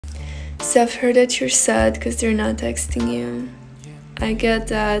So I've heard that you're sad because they're not texting you. I get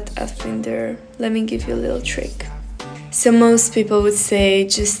that, I've been there. Let me give you a little trick. So most people would say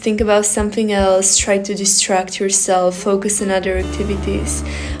just think about something else, try to distract yourself, focus on other activities.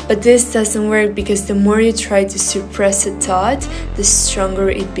 But this doesn't work because the more you try to suppress a thought, the stronger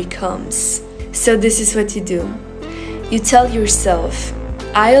it becomes. So this is what you do. You tell yourself,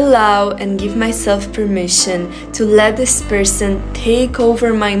 I allow and give myself permission to let this person take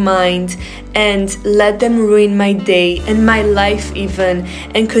over my mind and let them ruin my day and my life even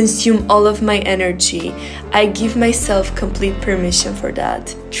and consume all of my energy. I give myself complete permission for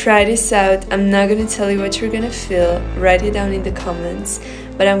that. Try this out. I'm not gonna tell you what you're gonna feel. Write it down in the comments.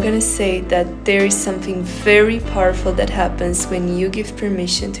 But I'm gonna say that there is something very powerful that happens when you give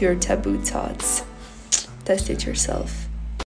permission to your taboo thoughts. Test it yourself.